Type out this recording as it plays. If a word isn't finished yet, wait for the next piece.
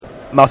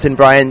Martin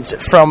Bryant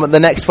from the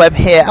Next Web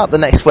here at the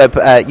Next Web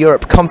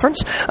Europe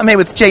conference. I'm here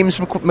with James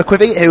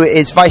McQuivey, who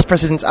is Vice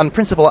President and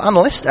Principal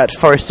Analyst at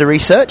Forrester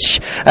Research.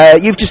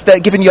 You've just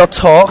given your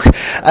talk.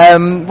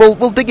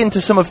 We'll dig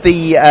into some of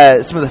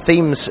the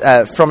themes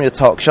from your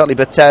talk shortly,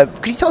 but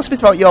could you tell us a bit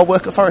about your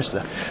work at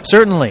Forrester?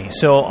 Certainly.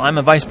 So I'm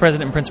a Vice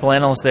President and Principal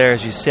Analyst there,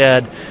 as you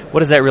said. What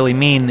does that really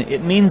mean?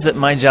 It means that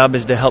my job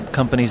is to help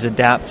companies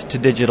adapt to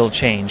digital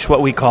change,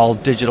 what we call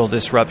digital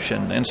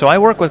disruption. And so I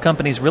work with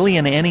companies really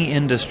in any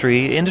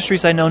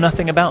industries I know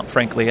nothing about,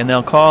 frankly, and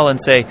they'll call and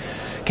say,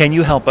 can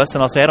you help us?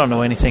 And I'll say, I don't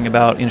know anything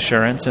about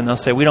insurance, and they'll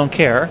say, we don't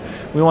care.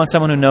 We want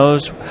someone who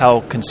knows how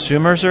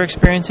consumers are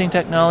experiencing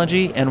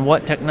technology and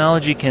what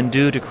technology can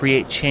do to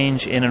create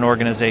change in an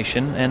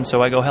organization, and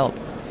so I go help.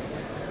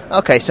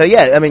 Okay, so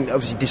yeah, I mean,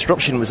 obviously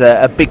disruption was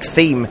a big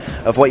theme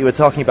of what you were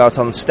talking about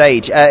on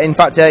stage. In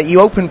fact,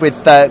 you opened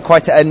with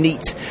quite a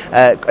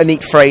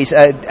neat phrase,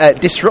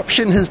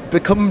 disruption has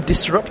become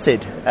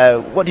disrupted.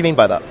 What do you mean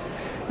by that?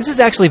 This is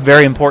actually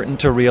very important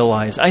to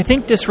realize. I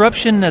think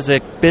disruption as a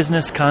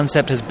business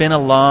concept has been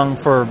along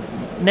for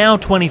now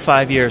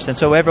 25 years, and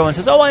so everyone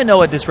says, oh, I know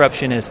what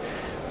disruption is.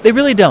 They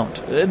really don't.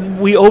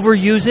 We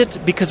overuse it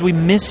because we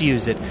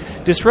misuse it.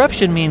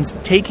 Disruption means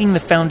taking the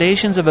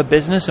foundations of a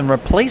business and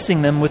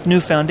replacing them with new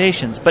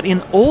foundations. But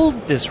in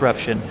old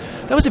disruption,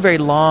 that was a very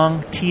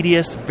long,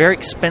 tedious, very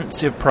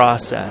expensive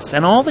process.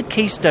 And all the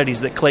case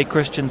studies that Clay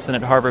Christensen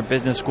at Harvard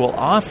Business School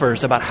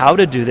offers about how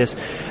to do this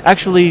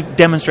actually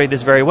demonstrate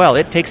this very well.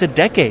 It takes a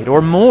decade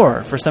or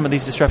more for some of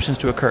these disruptions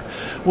to occur.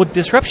 Well,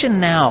 disruption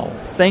now,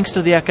 thanks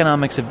to the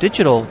economics of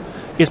digital,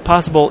 is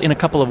possible in a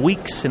couple of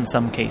weeks in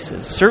some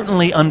cases,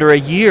 certainly under a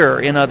year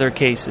in other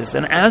cases.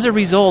 And as a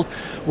result,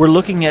 we're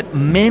looking at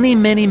many,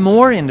 many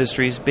more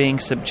industries being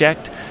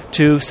subject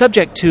to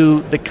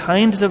the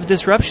kinds of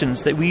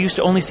disruptions that we used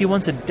to only see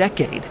once a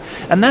decade.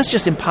 And that's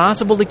just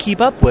impossible to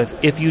keep up with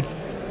if you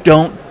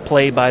don't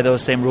play by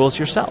those same rules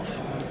yourself.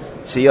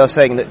 So you're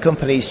saying that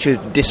companies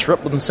should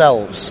disrupt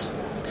themselves?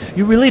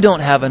 You really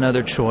don't have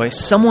another choice.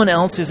 Someone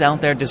else is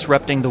out there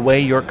disrupting the way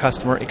your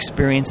customer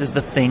experiences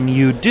the thing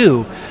you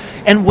do.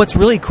 And what's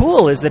really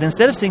cool is that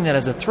instead of seeing that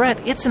as a threat,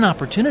 it's an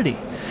opportunity.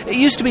 It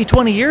used to be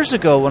 20 years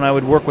ago when I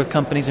would work with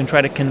companies and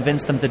try to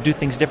convince them to do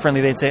things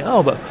differently. They'd say,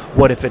 oh, but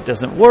what if it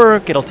doesn't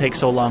work? It'll take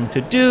so long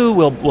to do.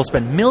 We'll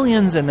spend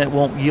millions and that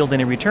won't yield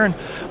any return.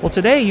 Well,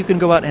 today you can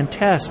go out and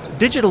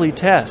digitally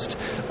test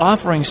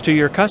offerings to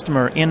your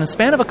customer in the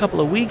span of a couple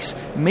of weeks,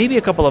 maybe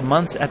a couple of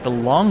months at the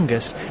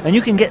longest, and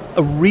you can get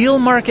a real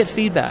market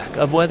feedback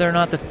of whether or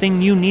not the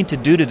thing you need to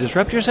do to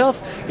disrupt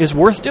yourself is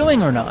worth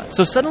doing or not.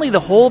 So suddenly the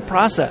whole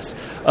process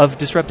of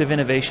disruptive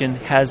innovation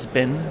has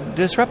been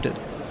disrupted.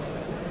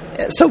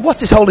 So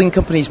what is holding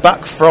companies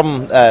back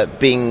from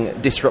being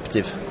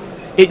disruptive?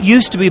 It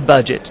used to be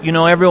budget. You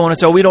know, everyone would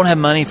say, oh, we don't have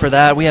money for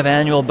that. We have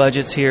annual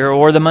budgets here,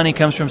 or the money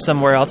comes from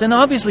somewhere else. And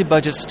obviously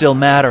budgets still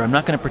matter. I'm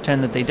not going to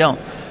pretend that they don't.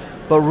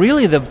 But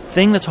really the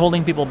thing that's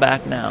holding people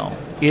back now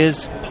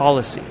is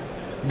policy.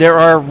 There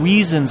are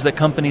reasons that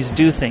companies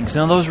do things.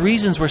 Now, those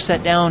reasons were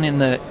set down in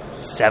the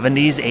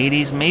 70s,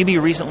 80s, maybe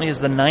recently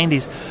as the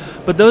 90s.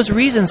 But those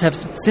reasons have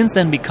since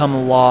then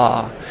become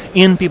law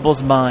in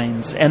people's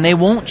minds, and they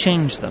won't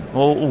change them.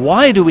 Well,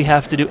 why do we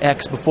have to do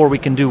X before we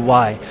can do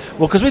Y?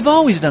 Well, because we've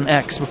always done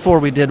X before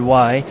we did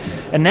Y.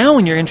 And now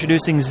when you're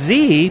introducing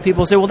Z,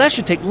 people say, well, that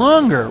should take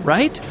longer,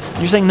 right? And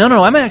you're saying,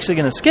 no, I'm actually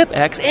going to skip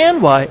X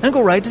and Y and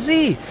go right to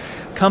Z.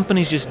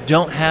 Companies just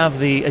don't have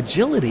the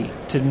agility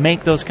to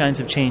make those kinds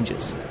of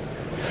changes.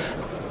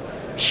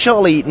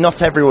 Surely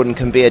not everyone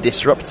can be a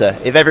disruptor.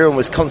 If everyone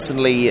was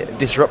constantly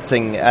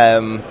disrupting,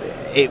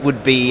 it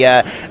would be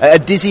a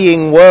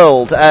dizzying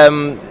world.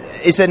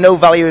 Is there no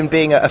value in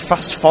being a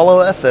fast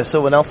follower for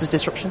someone else's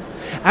disruption?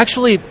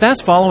 Actually,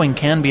 fast following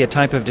can be a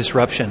type of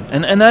disruption.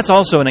 And that's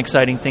also an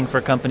exciting thing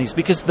for companies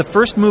because the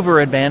first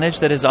mover advantage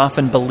that is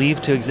often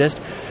believed to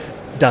exist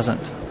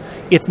doesn't.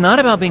 It's not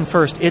about being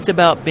first. It's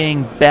about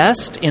being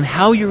best in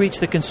how you reach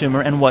the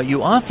consumer and what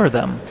you offer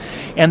them.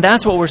 And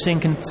that's what we're seeing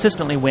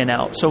consistently win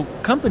out. So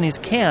companies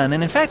can,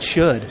 and in fact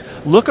should,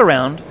 look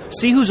around,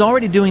 see who's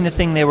already doing the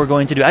thing they were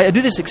going to do. I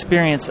do this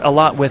experience a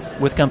lot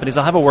with companies.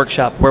 I'll have a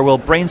workshop where we'll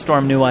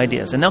brainstorm new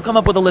ideas. And they'll come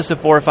up with a list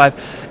of 4 or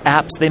 5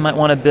 apps they might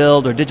want to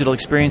build or digital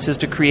experiences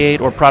to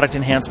create or product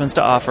enhancements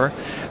to offer.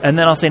 And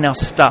then I'll say, now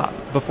stop.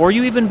 Before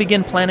you even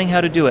begin planning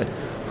how to do it,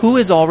 who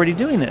is already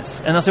doing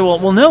this? And they'll say,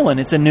 well, no one.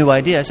 It's a new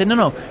idea. I said,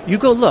 no. You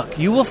go look.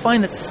 You will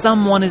find that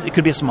someone is, it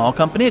could be a small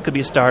company, it could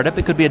be a startup,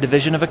 it could be a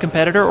division of a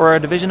competitor or a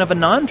division of a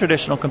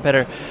non-traditional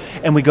competitor.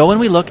 And we go and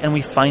we look and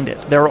we find it.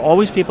 There are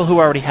always people who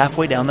are already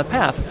halfway down the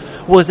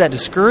path. Well, is that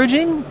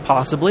discouraging?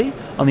 Possibly.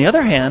 On the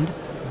other hand,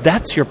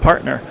 that's your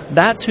partner.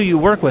 That's who you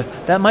work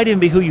with. That might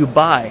even be who you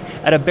buy.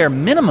 At a bare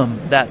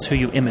minimum, that's who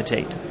you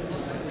imitate.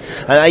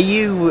 And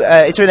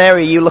is there an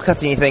area you look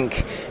at and you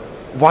think,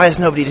 why has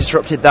nobody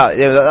disrupted that?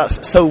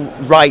 That's so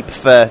ripe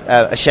for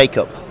a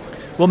shake-up.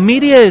 Well,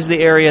 media is the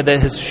area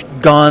that has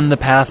gone the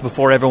path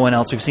before everyone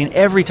else. We've seen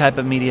every type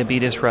of media be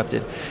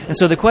disrupted. And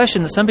so the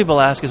question that some people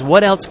ask is,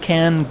 what else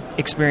can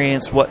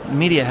experience what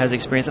media has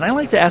experienced? And I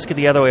like to ask it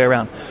the other way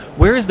around.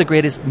 Where is the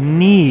greatest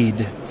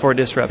need for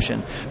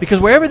disruption? Because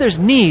wherever there's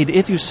need,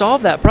 if you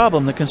solve that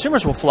problem, the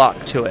consumers will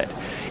flock to it.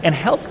 And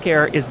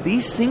healthcare is the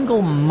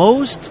single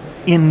most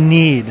in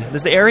need. This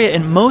is the area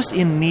most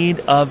in need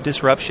of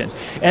disruption.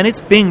 And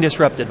it's being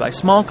disrupted by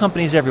small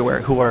companies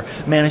everywhere who are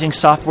managing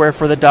software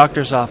for the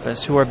doctor's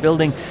office, who are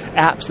building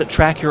apps that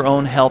track your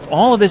own health.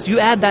 All of this, you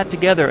add that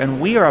together, and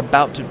we are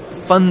about to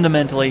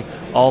fundamentally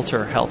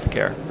alter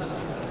healthcare.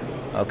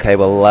 Okay,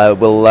 well,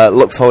 we'll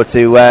look forward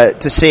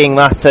to seeing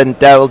that. And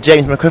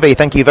James McQuivey,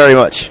 thank you very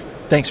much.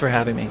 Thanks for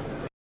having me.